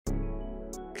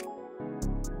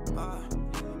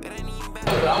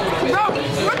Bro,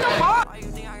 what the fuck?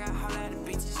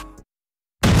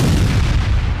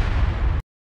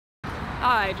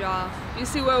 Alright, y'all. You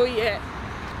see where we at?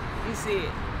 You see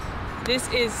it. This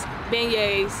is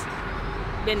Benet's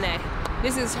Benet.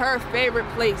 This is her favorite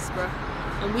place, bro.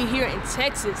 And we here in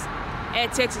Texas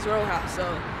at Texas Roadhouse.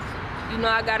 So, you know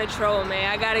I gotta troll, man.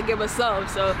 I gotta give her something.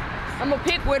 So, I'm gonna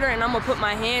pick with her and I'm gonna put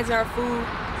my hands in her food.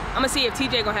 I'm gonna see if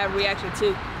TJ gonna have a reaction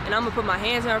too. And I'm gonna put my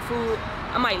hands in her food.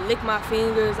 I might lick my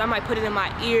fingers. I might put it in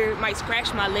my ear. Might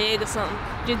scratch my leg or something.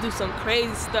 Just do some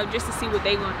crazy stuff just to see what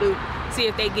they gonna do. See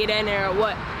if they get in there or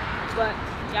what. But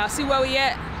y'all see where we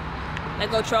at?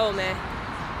 Let's go troll, man.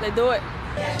 Let's do it.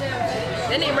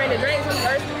 They need to bring the drinks. I'm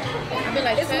thirsty. I be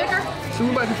like, it's liquor. So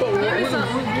we about to fuck with one.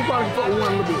 We probably fuck with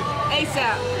one a little bit.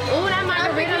 ASAP. Ooh, that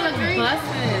margarita looks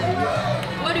bustin'.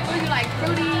 What do you like?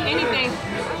 Fruity? Anything.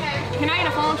 Can I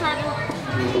get a phone charger?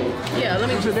 Yeah, let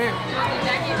me What's your name?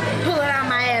 pull it out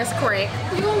my ass crack.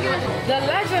 The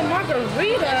Legend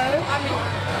Margarita.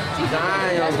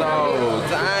 Damn, dog.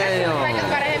 Damn.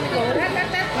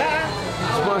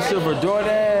 Sponsored for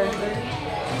DoorDash.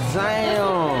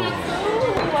 Damn.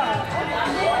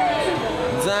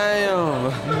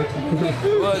 Damn.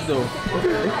 What the? I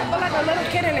feel like a little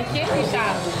kid in a candy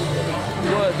shop.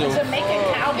 What the? Jamaican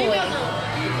cowboy.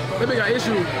 That big got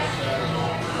issues.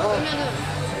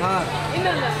 Huh?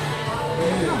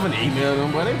 I'm gonna email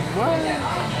them, but they ain't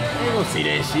gonna see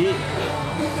that shit.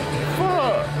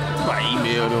 Fuck. I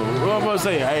email them. What I'm gonna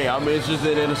say? Hey, I'm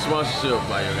interested in a sponsorship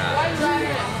by you guys.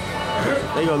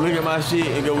 They gonna look at my shit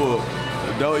and go, well,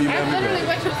 don't email me. That's literally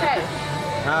what you say.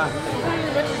 Huh? That's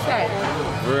literally what you say.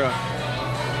 For real.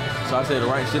 So I said the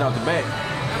right shit out the back.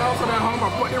 And also that home, I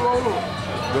put the roll up.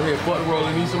 Go ahead, fuck the roll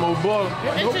and need some more butter.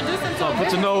 Introduce him to a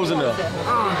Put your nose in there.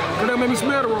 Cause that made me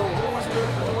smell the roll.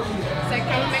 Say,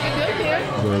 can we make it good here?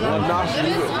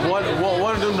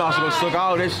 One of them nostrils gonna suck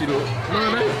all that shit up.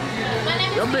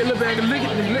 That big little bag and lick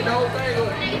the whole thing up.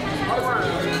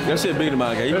 That shit big to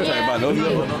my guy. You talking about no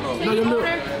lip? No, your lip.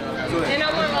 And I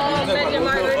want legend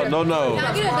margarita. No.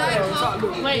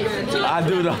 Wait. I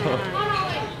do though.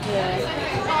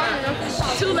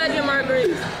 Two legend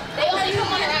margaritas. They only come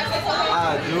on access.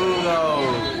 I do though.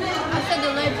 I said the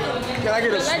Legend. Can I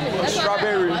get a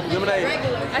strawberry lemonade?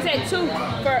 I said two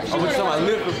for I was talking about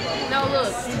lip. No, look.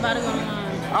 It's about to go on.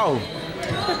 Oh.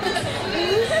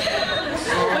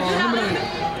 But you have a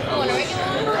want a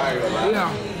regular?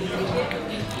 Yeah.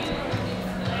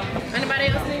 Anybody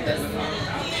else need this?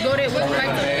 Go there. Would you like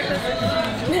to get this?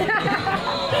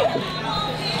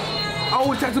 I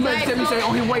always text him and tell me, say,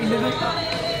 on his way, nigga.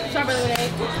 Strawberry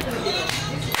lemonade.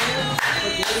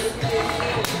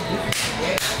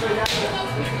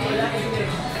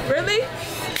 Really?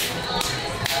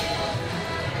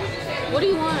 What do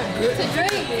you want? To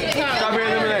drink. Strawberry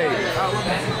lemonade.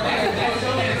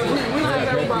 We was in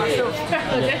there by ourselves.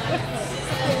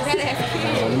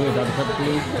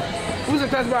 We was in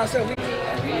there by ourselves.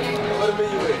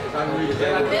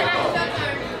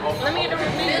 Let me get the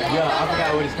review. Yeah, I forgot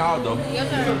what it's called though.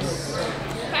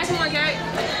 Pass me one, Gary.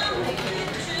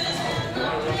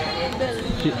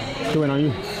 She went on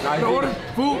you. I order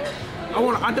food.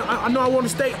 I know I want a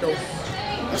steak though.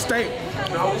 A steak.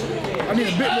 I need a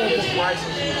bit more.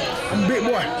 I'm a big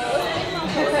boy.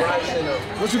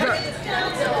 What you got?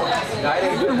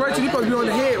 You the right to you supposed to be on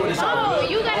the head with this. Oh,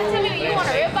 you gotta tell me you want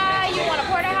a ribeye, you want a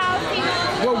porterhouse,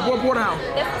 T-bone? What porterhouse?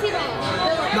 That's a T-bone.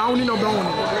 No, I don't need no bone.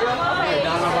 Okay,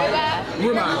 ribeye. Ribeye. You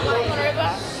want a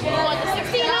ribeye? You want the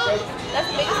 16 ounce? That's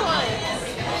the biggest one.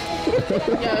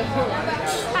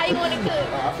 How you want it cooked?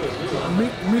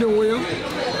 Medium well.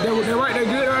 They right, they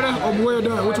good right there? Or well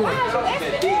done? Which one?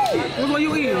 Which one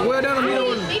you eating? Well done or medium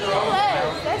well? Medium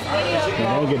plus. That's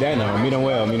medium. Don't get that now. Medium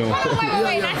well, medium well.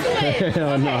 Wait, not too much.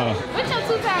 Hell no. What's your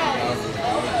two times?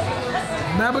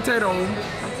 Mashed potato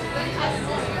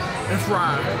and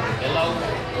fried.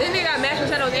 This nigga got mashed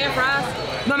potatoes and fries.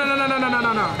 No.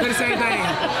 They're the same thing.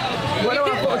 What do I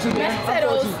put you? Mashed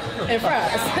potatoes and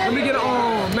fries. Let me get a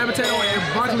mashed potato and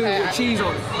broccoli with cheese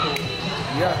on it.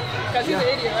 Yeah. Cause he's an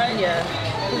idiot, right? Yeah.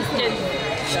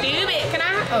 Stupid. Can I?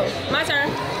 Oh, my turn.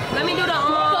 Let me do the I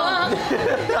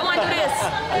want to do this.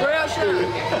 Real shit.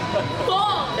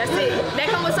 That's it. That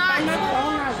come with sauce?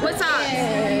 What sauce?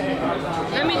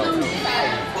 Let me do.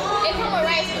 It come with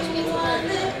rice, which means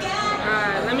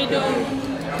Alright, let me do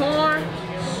corn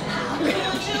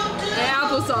and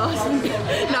applesauce.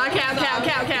 No,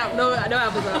 count. No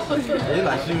applesauce. It's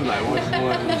like she was like one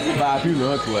 5 people in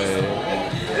her class.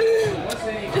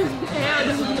 Hell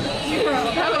no.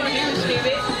 That would be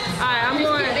stupid. Alright, I'm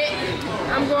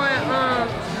going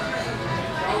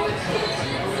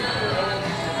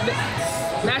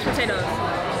mashed potatoes.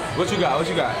 What you got? What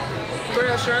you got?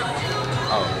 Grilled shrimp.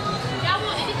 Oh. Y'all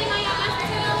want anything on your mashed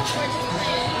potatoes or just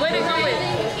plain? What did it come with?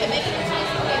 Can make it a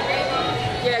taste of gravy.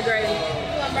 Yeah, gravy.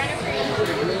 You want brown or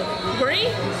cream?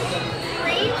 Green?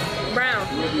 Cream? Brown.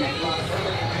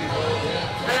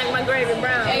 I like my gravy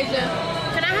brown. Asia,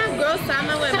 can I have grilled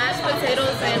salmon with mashed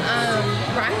potatoes and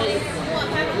broccoli? You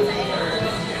want pepper potatoes?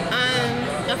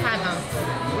 A 5 ounce.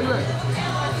 Where you at?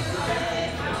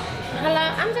 Hello,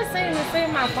 I'm just saying to save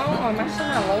my phone. My shit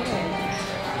not loading.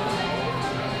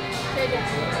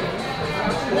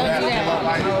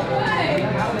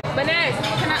 Benet,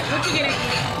 what you getting?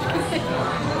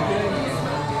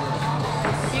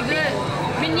 You good?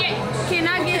 Benet, can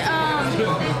I get a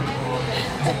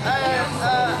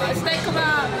steak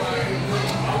kebab?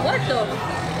 What the?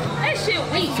 That shit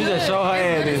weak. She just show her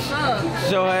hand this.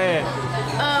 Show her hand.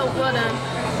 Well done.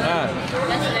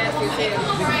 That's nasty as hell.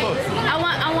 I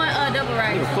want double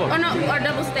rice. Or no, or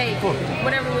double steak.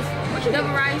 Whatever was.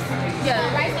 Double rice? Yeah.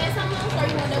 Rice and something else or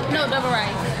you want double? No, double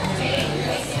rice.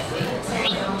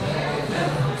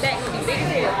 That could be big as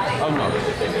hell. Oh no.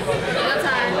 Your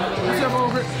time. What's up,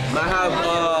 over? I have the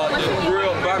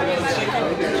grilled barbecue chicken.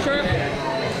 Shrimp.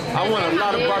 I want a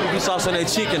lot of barbecue sauce on that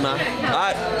chicken now.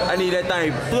 Alright, I need that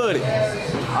thing flooded.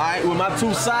 Alright, with my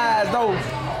 2 sides though.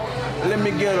 Let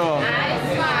me get I'm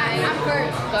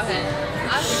first. Go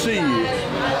ahead. shit.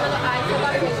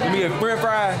 Let me get french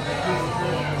fries.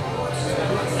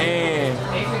 And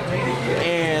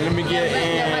let me get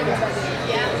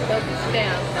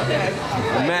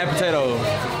mashed potatoes.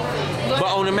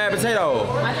 But on the mashed potato,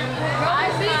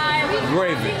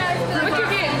 gravy. What you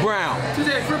get? Brown. She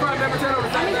said, "Flip out that potato."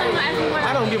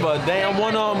 I don't give a damn.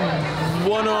 One of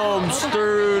them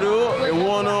stirred up and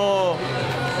one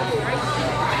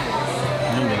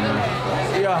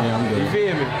I'm good. you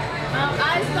feel me? I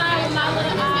spy with my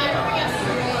little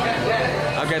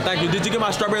eye. Okay, thank you. Did you get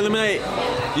my strawberry lemonade?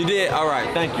 You did? All right,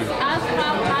 thank you. I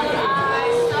spy with my little eye.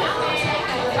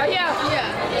 Oh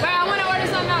yeah. Wait, I want to order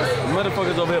something else.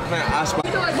 Motherfuckers over here playing I Spy.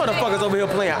 Motherfuckers over here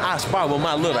playing I Spy with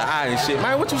my little eye and shit.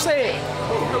 Man, what you said?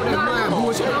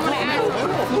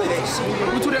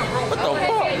 What you there? What the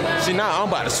fuck? See, now I'm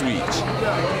about to switch.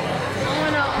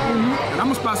 And I'm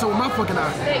gonna spot something with my fucking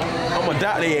eye. I'm gonna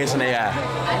dot their ass in their eye.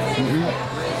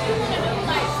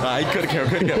 He could've kept.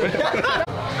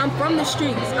 I'm from the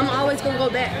streets. I'm always gonna go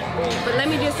back. But let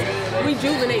me just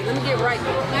rejuvenate. Let me get right.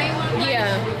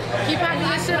 Yeah. Keep having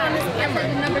your shit on this camera.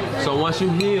 So once you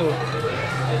heal,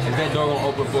 is that door gonna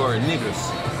open for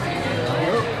niggas?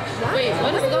 Wait,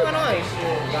 what is going on? Why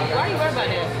are you worried about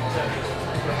that?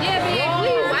 Yeah,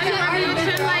 please. Why are you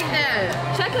chin like that?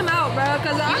 Check him out, bro,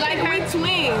 because I think we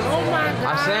twins. Oh my god. I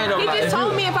said He just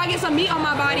told me if I get some meat on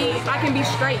my body, I can be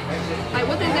straight. Like,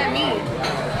 what does that mean?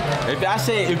 If I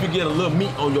say if you get a little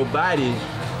meat on your body,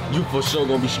 you for sure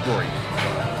gonna be straight.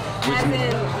 As in,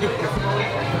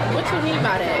 What you mean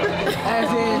by that? As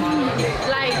in,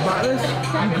 Like, Butlers, you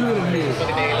good in here.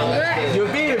 You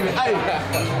feel me? Hey.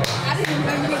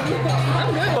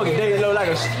 Fucking nigga look like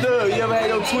a stud. You ever had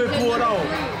your twin pulled on?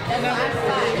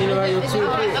 You never had your twin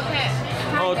pulled? okay.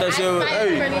 Oh, that shit was,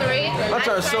 hey. I'm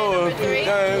trying to show a thing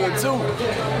too.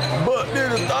 But then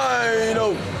the thing, you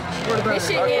know. this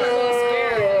shit getting a little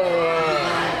scary.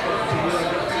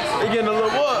 They getting a little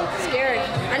what? Scary.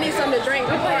 I need something to drink.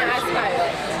 We playing Ice Spy.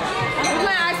 We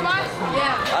playing Ice Spy?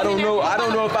 Yeah. I don't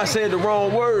know if I said the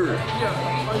wrong word.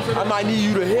 I might need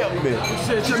you to help me. She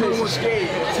said she's scared.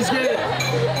 She's scared.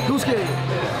 Who's scared?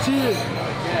 She is.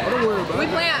 Oh, don't worry about We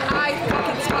it. playing Ice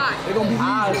fucking Spy. They're gonna be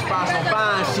I'll easy. spot some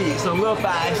fine shit, some little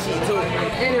fine shit too.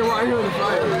 And they're right here in the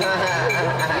fire.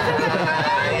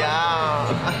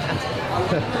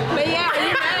 But yeah, are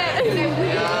you mad?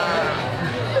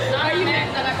 Are you mad?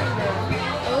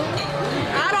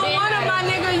 I don't want him, my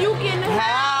nigga. You can have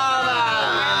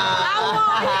I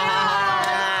want him.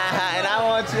 And I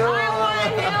want you. I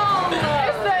want him.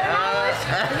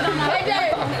 Hey, Jay,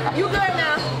 you good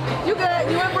now? You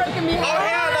good? You ain't breaking me. Oh,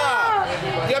 hell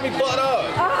no. You got me fucked up.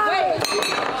 Wait.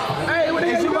 Hey, what the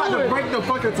hell Is you you about to doing? break the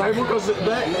fucking table because of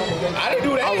that? I didn't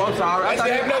do that. Oh, I'm sorry. I thought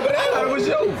it was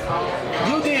you.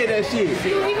 You did that shit.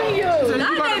 Even you. Said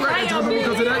you about to break the table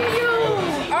because of that?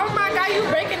 Oh my god, you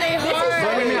breaking their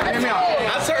heart. Hear me out. I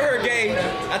turned her gay.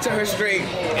 I turned her straight.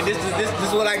 And this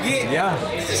is what I get. Yeah.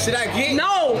 This is shit I get.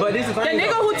 No. But this is The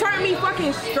nigga who turned me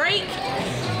fucking straight.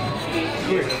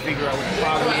 Figure out what the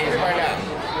problem is right now.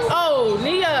 Oh,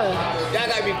 Nia. Y'all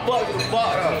gotta be fucked with the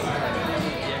fuck up.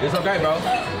 It's okay, bro.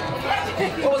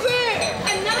 What was that?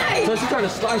 So she trying to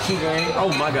slice you, gang. Oh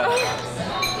my god.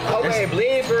 Okay,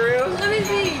 bleed for real. Let me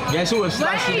see. Yeah, she was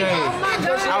slice you, gang. Oh my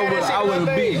god. I would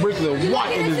have big brickly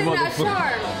white in this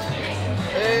motherfucker.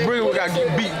 Brickly gotta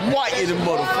get beat white in this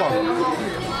motherfucker.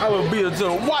 I would beat her to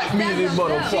the white meat in this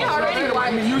motherfucker. I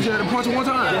mean, you just had to punch her one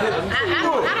time. I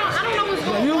don't know what's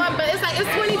going on, but it's like it's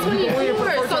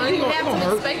 2024, so you have to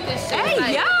expect this shit. Hey,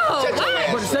 like, yo, what? But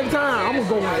at the same time, I'm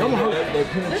gonna hurt that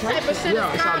This type of shit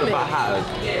is common. I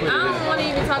don't want to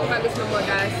even talk about this no more,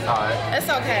 guys. It's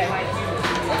okay.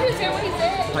 What you say? What he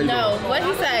said? No, what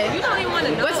he say? You don't even want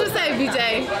to know. What you say,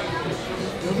 BJ?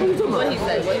 What he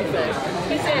said? What he said?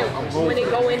 He said when it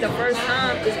go in the first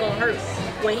time, it's gonna hurt.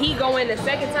 When he go in the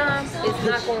second time, it's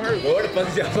not gonna hurt. What the fuck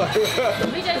is y'all talking about?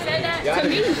 We just said that. To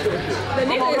me, the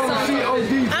nigga is something.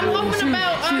 I'm hoping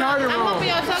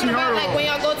y'all talking about like when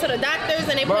y'all go to the doctors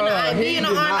and they put the IV in the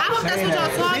arm. I hope that's what y'all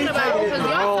talking about. He Because the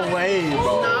y'all wrong way,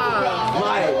 bro.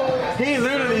 Like, he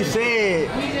literally said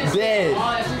that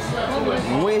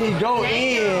when he go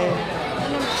in,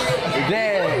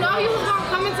 that. No, he was gonna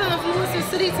come into Influencer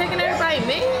City taking everybody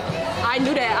man. I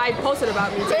knew that. I posted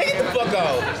about me. Get the fuck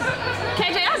out.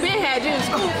 KJ, I been had you in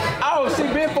school. Oh, she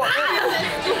been for.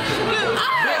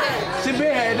 She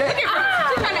been had that. She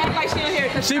trying to act like she don't hear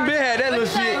it. She been had that little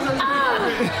shit.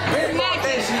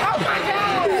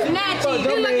 Snatchy. He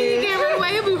lucky he can't run away.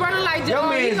 He'll be running like Joe.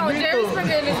 He's on Jerry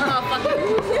Springer in this motherfucker.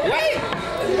 Wait!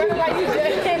 Running like you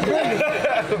Jerry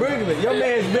Brooklyn, your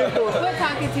man's been for. What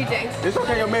talking, TJ? It's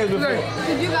okay, your man's been for.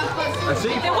 Because you got fucked. See?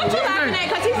 Then what you laughing at?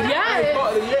 Cause he's I ain't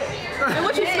fucked it yet. And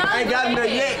what you smelling? I ain't got enough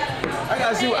yet. I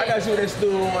gotta see what that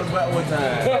stool on the butt one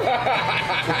time.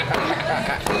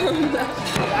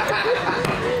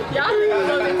 Y'all niggas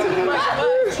don't get too much.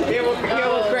 He almost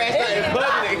crashed out in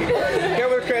public. He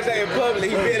almost crashed out in public.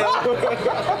 He bit over.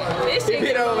 This He shit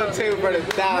bit over the table for the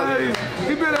thousands.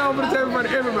 He been out over the table in front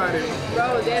of everybody.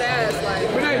 bro, dead ass like.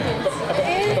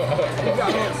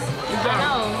 I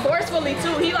know. Forcefully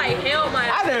too. He like held my.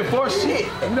 I didn't force shit.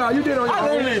 No, you did on your I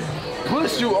own. literally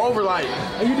pushed you over like.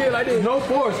 And you did like this. No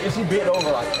force, and she bent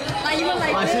over like. Like you were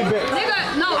like. Like she bent.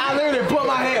 Nigga, no. I literally put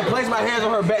my hand, placed my hands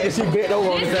on her back, and she bent over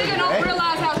on the This nigga table. don't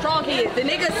realize how strong he is. The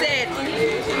nigga said,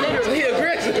 literally, He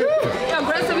aggressive.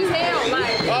 aggressive as hell.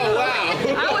 Like, Oh, wow.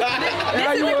 I was,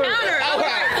 this is a counter. I was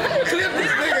like, Clip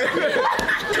this nigga.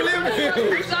 Clip him.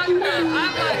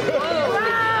 I'm like, whoa.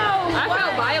 I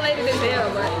felt violated as hell,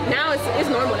 but now it's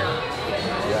normal now.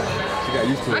 She got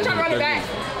used to it. I'm trying to run it back.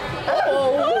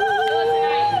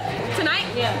 Tonight?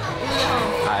 Yeah.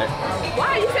 Alright.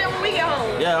 Why? You said when we get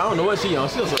home. Yeah, I don't know what she on.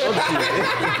 She on some other shit.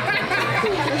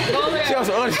 Go over there. She on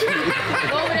some other shit. Go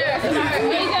over there.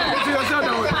 See yourself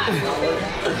though.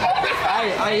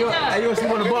 Hey, you gonna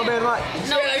sleep on the bunk bed tonight?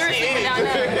 No, you're sleeping down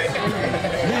there. You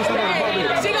can sleep on the bunk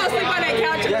bed. She gonna sleep on that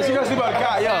couch. Yeah, she gonna sleep on the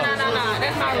couch, yeah. No,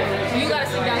 that's my room. You gotta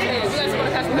sleep downstairs. You gotta sleep on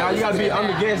the couch. Now you gotta be, I'm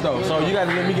the guest though, so you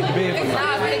gotta let me get the bed for you.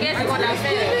 Nah, the guests are going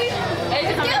downstairs. Hey,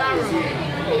 just come to my room.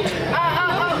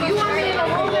 You want me in the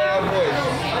room now?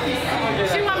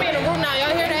 She want me in the room now.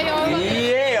 Y'all hear that, y'all?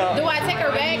 Yeah. Do I take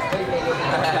her back?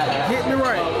 Hit me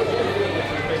right.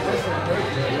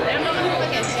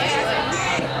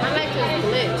 My mic just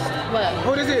glitched. But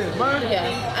Who this is? Mine? yeah,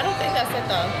 I don't think that's it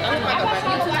though. I don't think I got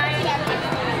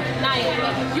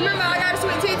You remember I got a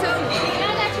sweet tea too?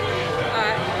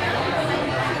 Alright.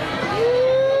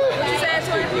 What you said,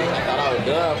 sweet tea? I thought I was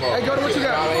done for. Hey, go to what you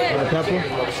got.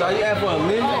 Pepper? So you asked for a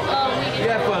lemon? You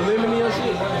asked for a lemon in your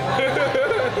shit?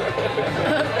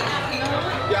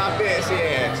 Y'all bet she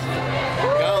ass.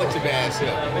 Go with your bad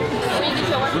shit.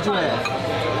 What you had?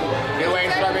 Get away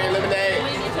strawberry lemonade.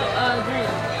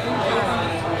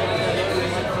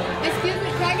 Excuse me,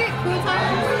 can I get cool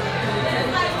time?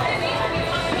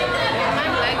 My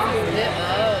legs is lit up.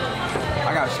 I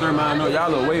got to stir mine up.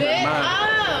 Y'all look way better Lit than mine. up.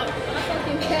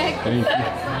 Thank you. You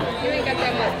ain't got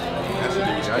that much.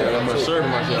 I got that much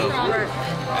serving myself.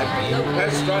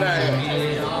 Let's start out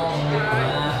here.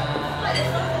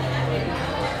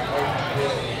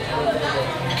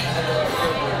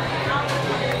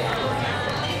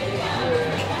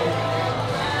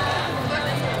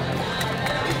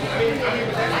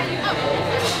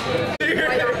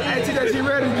 Hey, TJ, she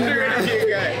ready?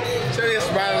 Show you a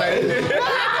smile like this.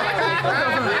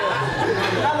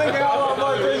 I look at all my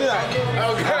boys like,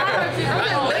 Okay.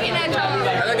 I'm looking at y'all. I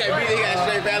look at BD, he got a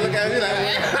straight back. Look at him,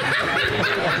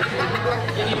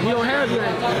 You don't have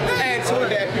that. I had two of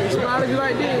that piece. Smile if you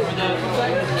like this.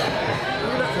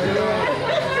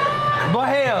 but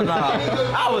hell nah.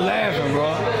 I was laughing, bro.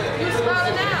 You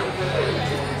smiling now.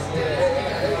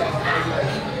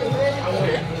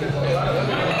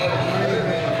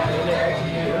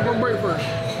 I'm gonna break first.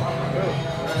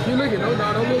 You looking? No,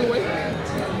 don't move away. I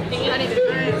need to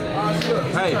drink.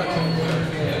 Hey.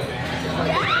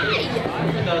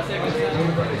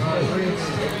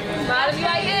 Smile if you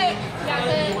like it. Y'all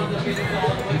good?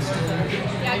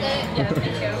 Y'all good?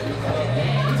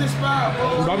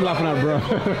 laughing at, bro?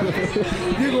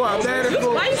 You go out there and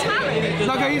full. Why you smiling?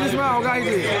 No, okay, he just smile. Okay, he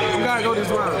did. You gotta go this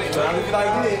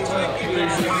smile.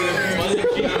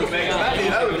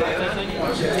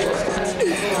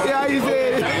 Yeah, you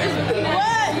said it.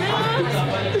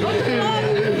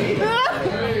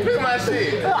 Look at my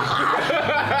shit.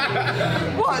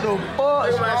 What the fuck?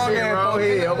 Look at my shit, bro. Go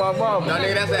ahead, on my mama. No,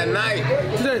 nigga, that's at night.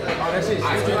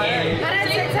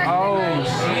 Oh,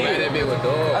 shit. Man, that bitch was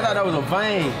dog. I thought that was a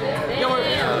vein.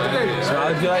 So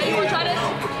I feel like You wanna try this?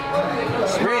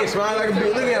 Red, smile like a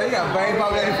bitch. Look at him. He got bang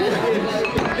pop at him.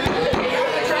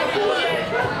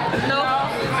 No.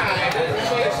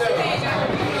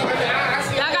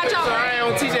 Y'all got y'all. I ain't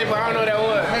on TJ, but I don't know that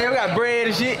was. man, we got bread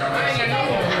and shit.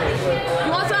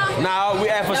 You want some? Nah, we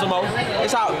asked for some more.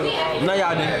 It's out. No,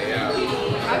 y'all didn't.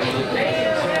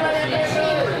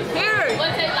 Here.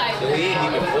 What's it like?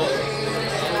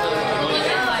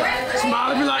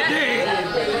 Smile be like that.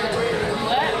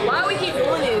 Why we keep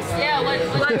doing this? Yeah, what?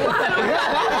 Like, why?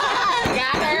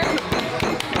 Got her?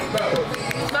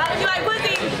 Smile if you like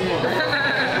pussy.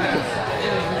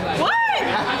 What?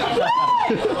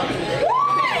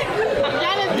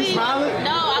 Jonathan. smiling?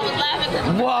 No, I was laughing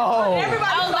because Whoa.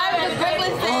 Everybody I was laughing because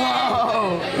Brooklyn said.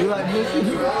 Oh, you like pussy?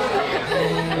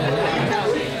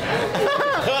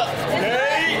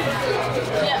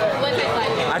 Yeah, what's it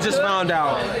like? I just found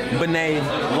out Benet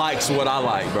likes what I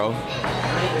like, bro.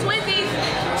 Twinsies.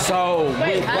 So, with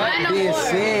I that know being more.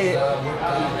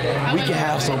 said, we can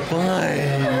have some fun.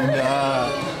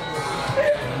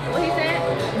 What he said?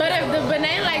 But if the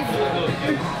Benet likes,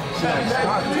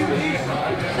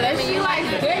 if she likes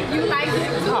dick, you like dick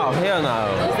too. Oh, hell no.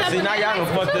 See, now y'all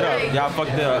done fucked it up. Y'all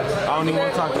fucked it up. I don't even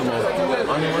want to talk no more. I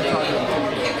don't even want to talk no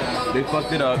more. They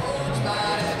fucked it up.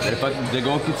 They're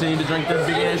going to continue to drink that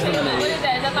big ass What lemonade. is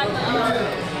that? Is that like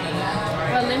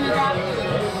a lemon drop?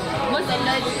 What's a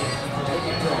nudge?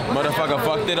 Motherfucker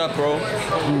fucked it up, bro.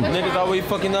 Niggas always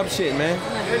fucking up shit, man.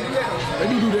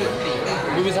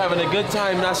 We was having a good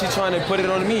time, now she trying to put it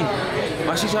on me.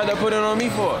 Why she tried to put it on me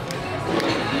for?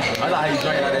 I like how you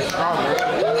drank out that straw, bro.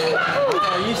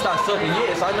 Oh, you start sucking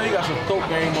yet, so I know you got some throat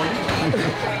game on you.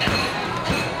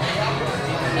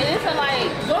 And it's a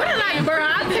like, Jordan like, bro,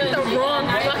 I picked the wrong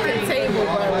fucking table,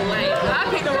 bro. Like, I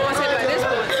picked the wrong table at this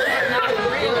point. Not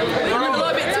for real. We drink a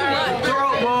little bit too much.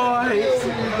 Throat boys.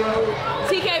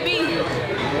 TKB.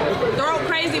 Throat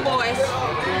crazy boys.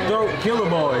 Throat killer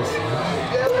boys.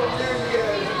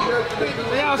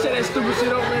 Y'all say that stupid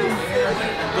shit up, man.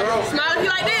 Smile if you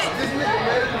like dick.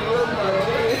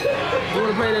 You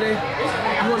wanna play today?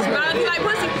 You wanna play? Smile if you like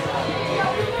pussy.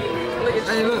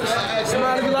 Hey, look.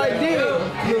 Smile if you like dick. Look.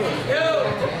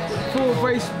 Full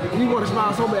face. You wanna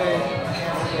smile so bad.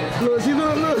 Look, see,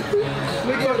 look. Look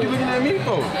what you looking at me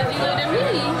for. you look at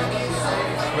me.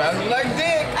 Smile like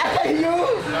dick. Hey, you.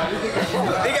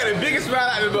 He got the biggest smile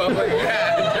out of the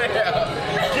motherfucker.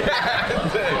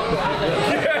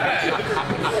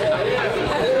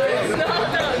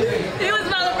 He was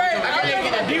smiling first. I can't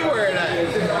get the D word out.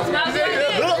 Smile if you like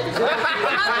dick. Smile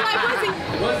if you like pussy.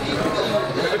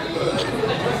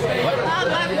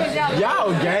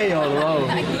 Y'all gay on the low.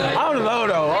 On the low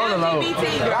though, on the low.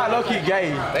 Y'all low key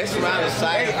gay. They smile the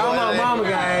same. I'm my mama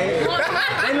guy.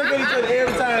 They look at each other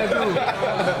every time, too.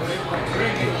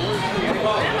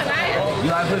 You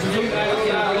like pussy too?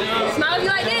 Smile if you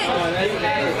like dick.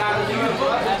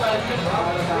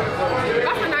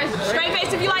 That's a nice straight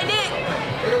face if you like dick.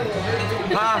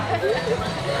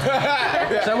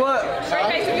 Say what? Straight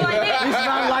face if you like dick. You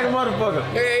sound like a motherfucker.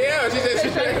 Yeah, she said she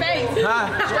Straight face. Huh?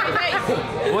 Straight face.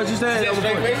 What you saying?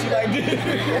 straight face, you like dick.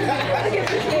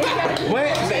 What?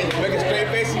 She said, make a straight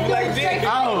face, you like dick.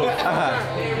 Oh.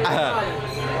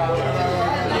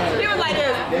 He was like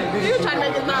this. He was trying to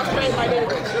make his mouth straight like this.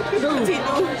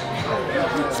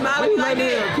 Smile if you like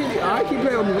dick. All right, keep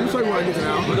playing with me. Let me show you what I get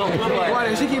now. We gonna flip like, Why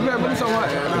then? She keep playing with me so hard.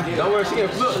 don't worry, she can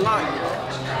flip like.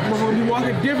 I'm gonna be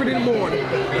walking different in the morning. I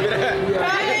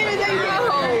didn't even take you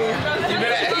home. You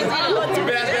better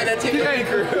ask that TK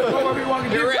crew. I'm gonna be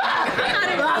walking different. I'm not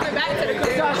even walking back to the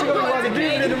car. She gonna be walking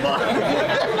different in the morning.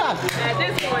 At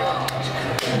this point,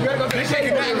 You gotta go to the This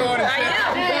shit not going to I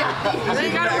am. You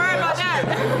ain't gotta worry about that.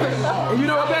 And you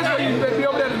know what? That's why you better be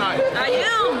over there tonight. I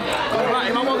am. Right,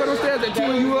 if I walk up those stairs at 2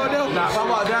 and you up there, Nah, if I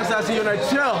walk downstairs, I see you on that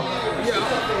chair.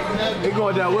 yeah. They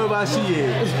going down wherever she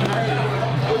is.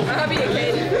 I'll be a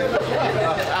kid.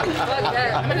 Fuck that.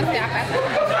 I'm gonna say I pass it.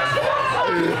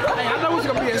 Hey, I know what's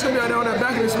gonna be. It's gonna be out there on that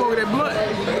back and smoking that blunt.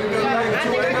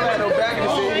 Ain't got no back in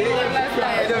the city.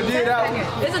 They done did out.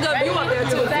 It's a good view up there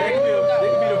too. They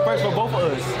can be the first for both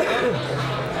of us.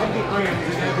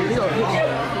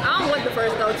 I don't want the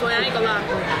first though, twin. I ain't gonna lie. I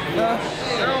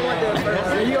don't want that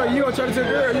first. You gonna turn into a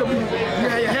girl. You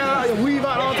have your hair out, your weave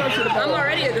out, all types of shit. I'm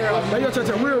already a girl. Now you gonna turn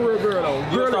into a real girl though.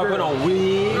 You start putting on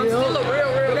wigs. I'm still a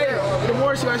real girl. The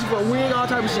more she asks you for a wig, all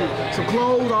type of shit. Some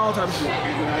clothes, all type of shit.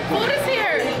 Food is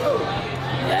here.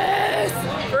 Yes.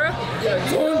 Bruh.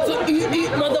 Time to eat,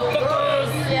 motherfuckers.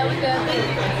 Yeah, we good.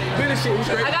 Finish shit, we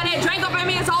straight. I got that drink up in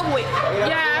me, it's over with.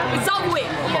 Yeah. It's over with.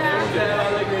 Yeah.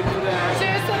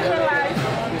 Cheers to good life.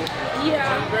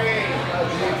 Yeah.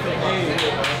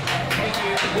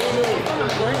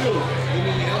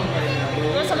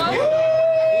 Want some more? It's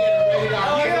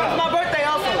my birthday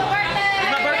also.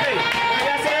 It's my birthday. I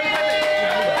gotta say happy birthday.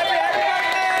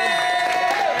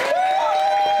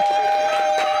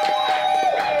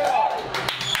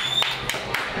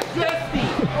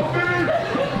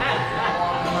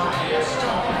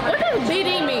 What does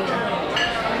BD mean?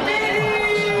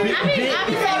 I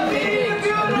be saying big.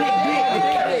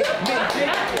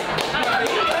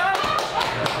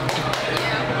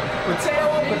 Potato.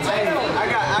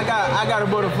 I got a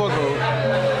motherfucker.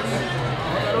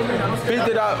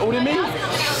 $50. What do you mean?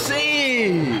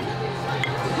 See.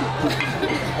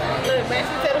 Look,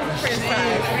 mashed potatoes and french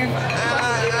fries.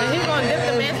 And he's gonna dip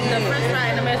the french fry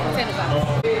in the mashed potato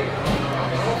sauce.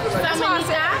 That's what I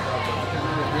said.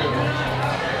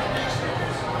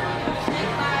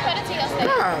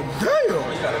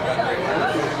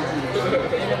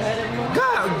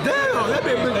 God damn, that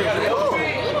bitch big as fuck.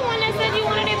 You the one that said you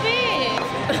wanted it big.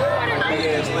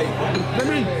 Let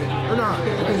me, nah. I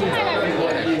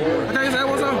can't say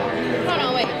what's up. Hold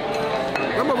on, wait.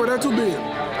 That motherfucker, that's too big.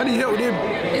 I need help with them.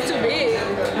 It's too big.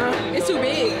 Huh? It's too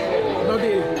big. No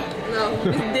Diddy. No,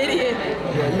 it's Diddy.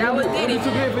 That was Diddy. It's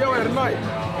too big for your ass tonight.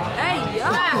 Hey, yo.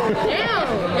 God damn,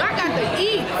 y'all got to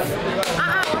eat.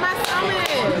 Where my stomach?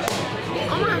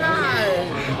 Oh my god.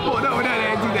 Oh, no, that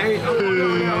ain't too big.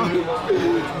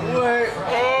 What?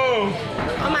 Oh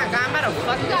my god, I'm about to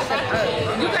fuck this shit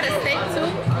up. You got a steak too?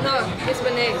 No, it's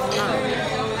Benet. No.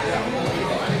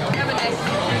 Have a nice.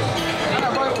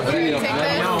 Take this. Take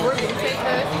this.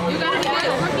 You got a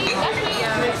rookie? That's me.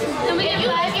 Can we get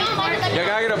Yeah,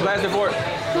 gotta get a plastic fork. I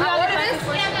ordered this.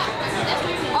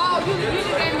 Oh, you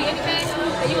just gave me anything,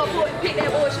 and you gonna pick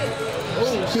that bullshit.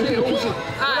 Oh, shit. No, it's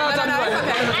okay. I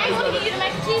ain't gonna get you to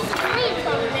make cheese and cream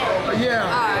from that. Yeah.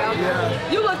 Alright,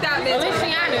 you looked out At this. least she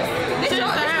honest. This your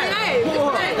name.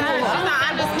 She's not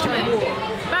honest woman.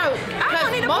 Bro, I don't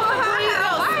need to pull her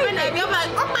out. They're like,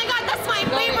 oh my god, that's my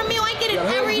favorite meal. I get it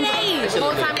every day. The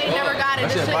whole time they never got it.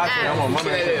 This shit I want ass.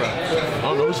 mama to I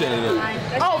don't know who said it.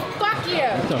 Oh, fuck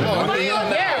yeah. Oh,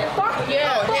 yeah. Fuck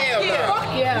yeah. Oh, hell no.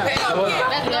 Fuck yeah. Let's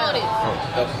go it.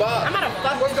 I'm gonna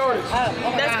fuck. Let's go it.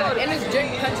 Let's go. And this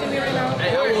drink punching me right now.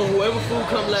 Hey, I want whoever food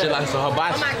come last. Shit like some Oh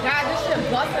hibachi. my god, this shit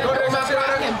busting. Go there, My sit down.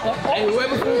 fucking butt. Hey,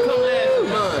 whoever food come last is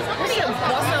mine. This shit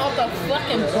busting off the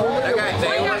fucking board. I got that.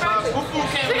 Who food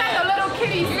came She got the little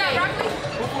kitty. You got broccoli?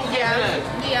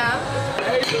 Yeah. Yeah.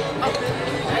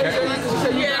 Hey,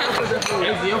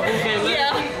 your food came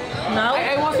last? No.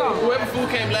 Hey, what's up? Whoever food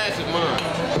came last is mine.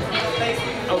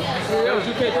 Oh, that was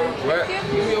you, KJ? What? Give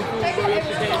me your food for your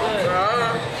food came last.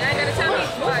 I gotta tell me.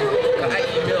 I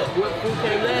eat milk. Whoever food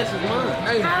came last is mine.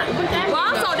 Hey, Well,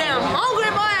 I'm so damn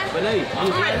hungry, boy. but hey,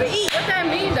 I'm ready to eat. What that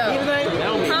mean though? that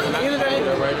don't mean Huh?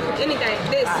 Anything.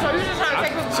 This. So you just trying to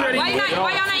take a Why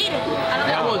y'all not eating?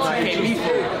 I want TKB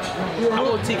food. I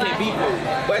want TKB food.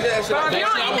 Bro, if you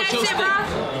don't eat that shit, bro,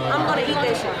 I'm gonna eat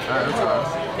that shit.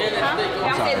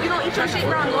 I said, if you don't eat your shit,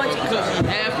 bro, I'm going to eat it.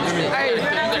 Half the steak. I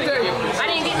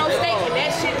didn't get no steak and that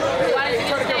shit. Why didn't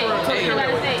you get steak? You got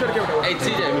a steak. Hey,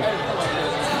 TJ.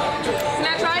 Can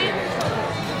I try it?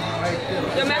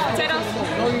 Your mashed potatoes?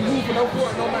 No, you move for no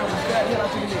pork, no matter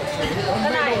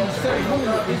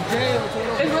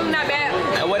It's really not bad.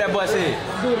 Hey, what that boy said?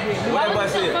 What that boy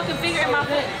said? Fucking finger in my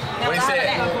foot. What he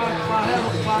said?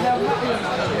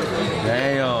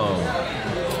 Damn.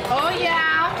 Oh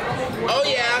yeah. Oh,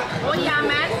 yeah. Oh yeah,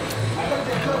 man.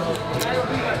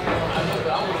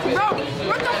 Bro,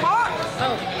 what the fuck?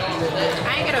 Oh. I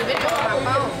ain't get a video on my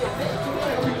phone.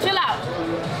 Chill out.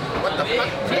 What the fuck?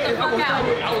 Get the fuck out.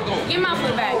 Get my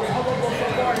foot back.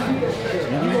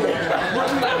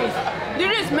 You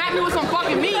just smacked me with some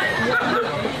fucking meat. Bro,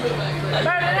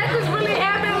 that just really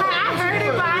happened. Like, I heard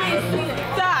it, but I ain't seen it.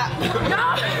 Stop. No.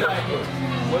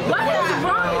 What is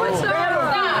wrong with you? Stop.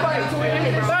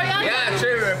 Bro, y'all Yeah,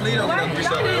 Trevor, please don't get no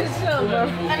grease on need it. to chill, bro.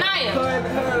 Anaya.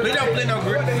 Please don't put no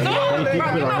grease. No. Bro, get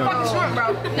my fucking shrimp, bro.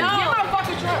 No. Get my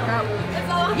fucking shrimp, bro. That's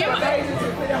all I'm getting.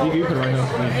 You put it right now.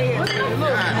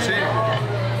 God, tripping.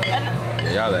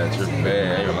 Y'all that tripping bad. I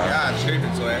ain't gonna lie. God,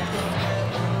 tripping, twin.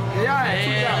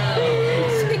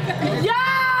 Yo!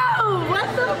 What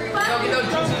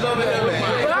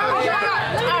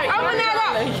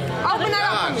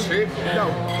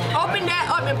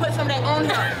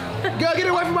Girl, get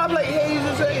away from my plate. Yeah, you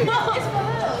just saying.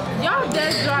 Y'all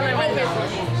dead drawing right now.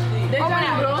 They're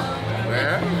drawing, bro.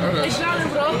 It's drawing,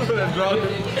 bro.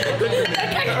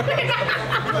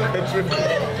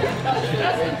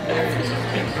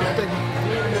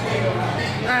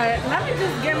 Alright, let me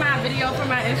just get my video for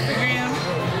my Instagram.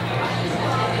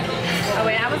 Oh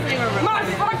wait, I wasn't even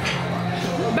recording.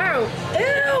 Bro,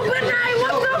 ew, good night,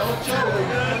 what the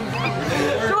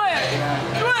Swear.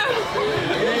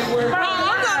 Bro,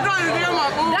 I'm not trying to get my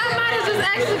food. That might have just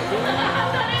actually.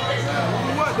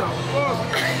 What the fuck?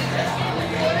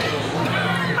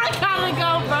 I gotta go,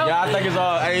 bro. Yeah, I think it's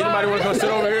all. Hey, anybody want to come sit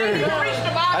over here? I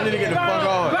need to get the fuck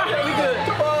on.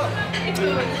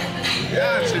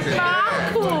 Yeah, shit. Bro,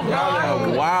 I'm cool, bro.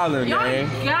 Y'all wildin', Y'all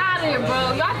man. got it,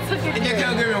 bro. Y'all took it. You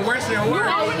can't give me worse than worse.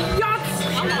 Bro,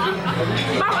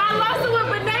 I lost it when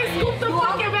Benet scooped the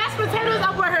fucking mashed potatoes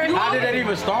up with her. How did that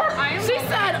even start? She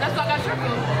said, that's why I got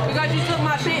tripping. Because you took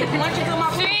my shit. Once you took my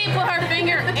food. She put her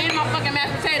finger in my fucking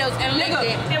mashed potatoes and licked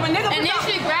it. And when nigga And then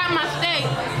she grabbed my steak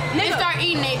and started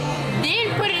eating it.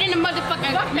 Then put it in the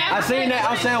motherfucking mashed I seen that.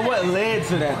 I'm saying what led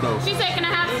to that though. She said, can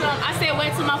I have some? I said,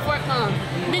 wait till my fork comes.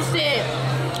 Bitch said,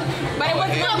 But it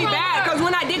wasn't gonna be bad because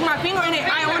when I dig my finger in it,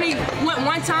 I only went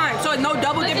one time. So it's no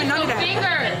double dipping, none of that.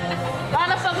 finger. Why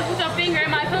the fuck would you put your finger in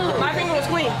my food? My finger was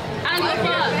clean. I don't give a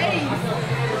fuck.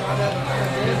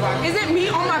 Is it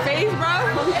meat on my face, bro?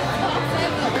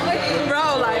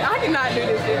 Bro, like, I cannot do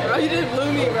this shit, bro. You just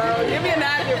blew me, bro. Give me a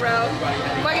napkin, bro.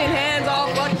 Fucking hands all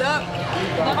fucked up.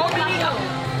 Open it up.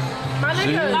 My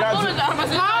nigga, you got pause.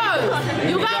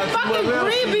 You got fucking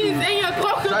green beans in your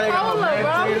Coca-Cola,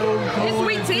 bro. It's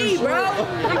sweet tea, bro.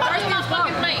 I'm thirsty my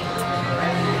fucking plate.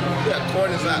 Yeah,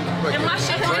 corn is out. And my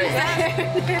shit don't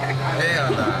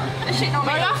Hell nah. That shit don't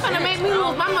Bro, make y'all finna make me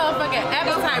lose my motherfucking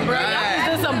appetite, bro. Y'all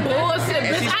just some bullshit,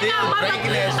 bitch. I got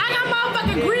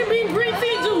motherfucking green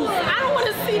tea juice. I don't want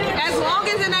to see that. As long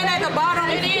as it ain't at the bottom,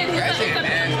 it is. It's a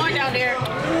one down there.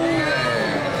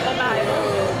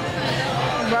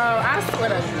 Bro, I swear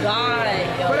to God,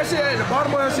 yo. But that shit at the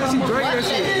bottom of that shit, she drank that What the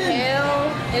shit.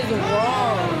 hell is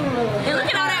wrong? And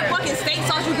look at all that fucking steak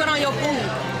sauce you put on your food.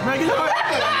 Man, get out.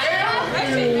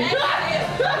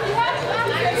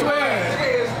 Swear.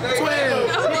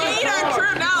 Eat her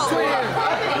tripped out.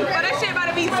 But that shit about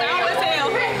to be sour as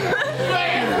hell.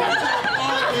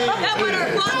 That butter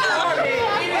fucked up.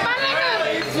 My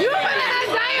nigga, you better have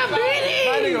diabetes.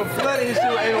 My nigga flooded his shit.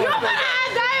 You better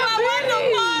have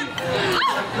diabetes.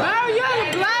 Bro, your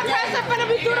blood pressure finna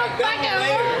be through the fucking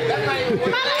roof.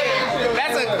 My nigga.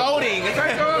 That's a coating.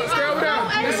 Stay over there.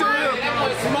 This shit real.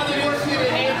 What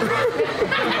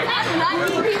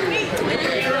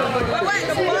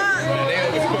the fuck?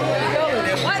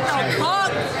 What the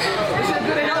fuck?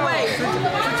 No way.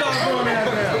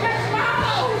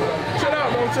 Chill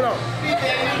out, bro. Chill out.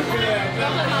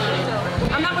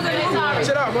 I'm not gonna say sorry.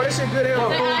 Chill out, bro. This shit good here.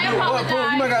 What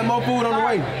food? You might got more food on the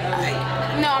way.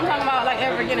 No, I'm talking about like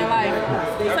ever again in life.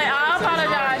 Say, I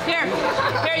apologize. Here,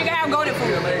 you can have golden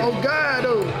food. Oh, God,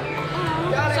 though.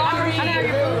 Sorry. I'm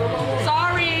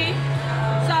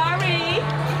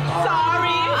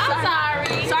sorry.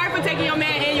 Sorry for taking your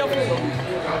man and your food.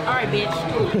 All right, bitch.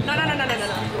 No.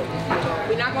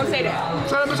 We're not gonna say that.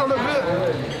 Try to make something look good.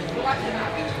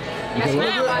 Yes,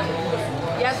 ma'am.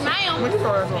 Yes, ma'am. Man, you know that's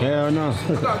all. Hell no.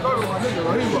 Stop talking to my nigga,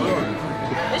 bro. He fucked up.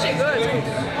 This shit good too.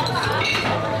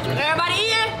 Everybody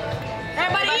eating?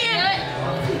 Everybody eating?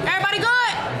 Everybody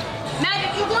good?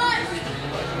 Magic, you good?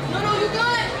 No, you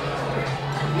good?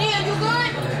 Nia, you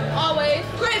good? Always.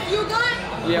 Chris, you good?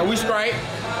 Yeah, we straight.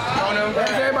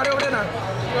 Is everybody over there now?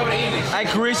 Hey,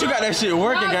 Chris, you got that shit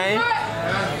working, gang.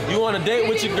 You on a date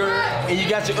with your girl, and you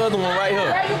got your other one right here.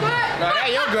 You good? No,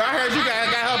 that your girl. I heard you got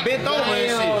her bent over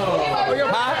and shit.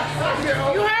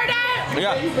 Huh? You heard that?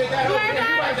 Yeah. You heard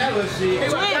that?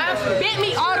 Twin, bent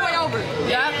me all the way over.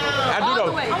 Yep. I do All the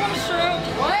though. way. I want to shrimp.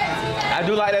 What? I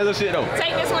do like that little shit though.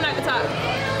 Take this one at the top.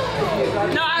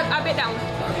 No, I bit that one.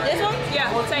 This one? Yeah,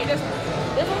 take this one.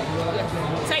 This one? Yeah.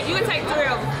 You can take 3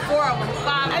 of them, 4 of them,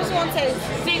 5 of them. I just want to take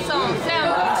 6 of them, 7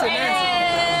 of them, 8 9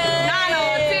 of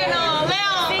them, 10 of them, 11 of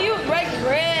them. See, you break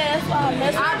bread.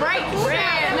 That's why I break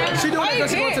bread. She doing it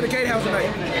because she going to the Kate house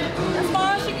tonight. That's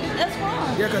fine. That's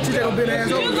fine. Yeah, because TJ gonna bend her ass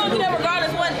over. She was going to do that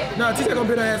regardless, wasn't it? No, TJ gonna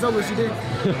bend her ass over if she did.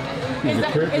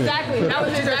 Exactly. That was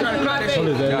exactly my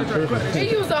face. She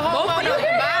used the whole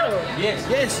motherfucking bottle. Yes.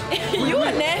 You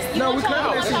a nasty. No, we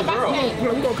clapping that shit. We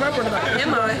gonna clap her tonight.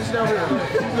 Never mind. She's down here.